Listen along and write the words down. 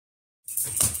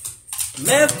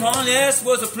Lev Parnas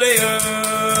was a player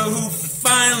who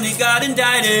finally got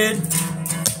indicted.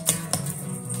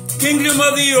 Kingdom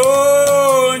of the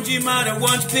Orange, he might have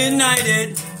once been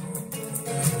knighted.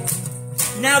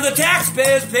 Now the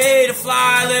taxpayers pay to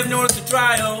fly Lev north to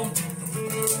trial.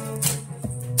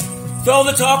 Though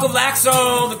the talk of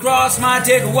Laxalt across might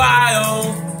take a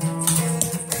while,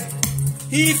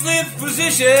 he flipped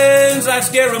positions like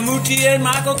Scaramucci and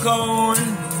Michael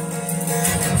Cohen.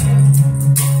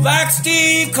 Like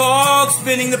Steve Calk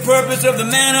spinning the purpose of the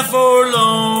Manafort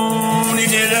loan. He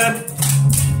did an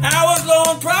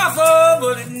hours-long proffer,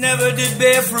 but it never did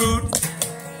bear fruit.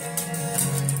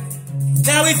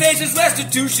 Now he faces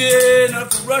restitution of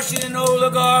the Russian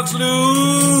oligarch's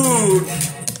loot.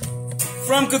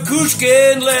 From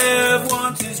Kukushkin Lev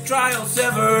wants his trial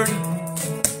severed.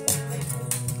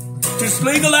 To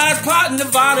legalize pot in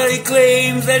Nevada he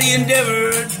claims that he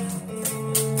endeavored.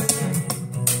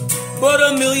 But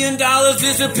 $1 million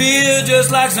disappeared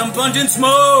just like some pungent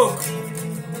smoke.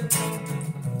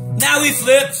 Now he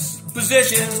flips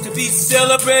positions to be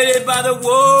celebrated by the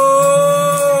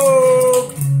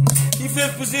woke. He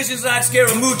flips positions like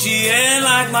Scaramucci and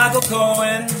like Michael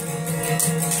Cohen.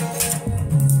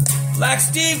 Like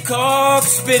Steve Calk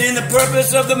spinning the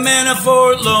purpose of the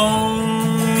Manafort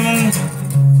loan.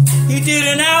 He did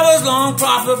an hours-long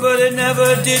proffer, but it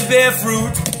never did bear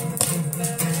fruit.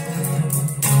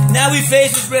 Now he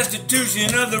faces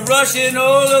restitution of the Russian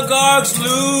oligarch's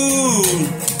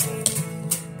loot.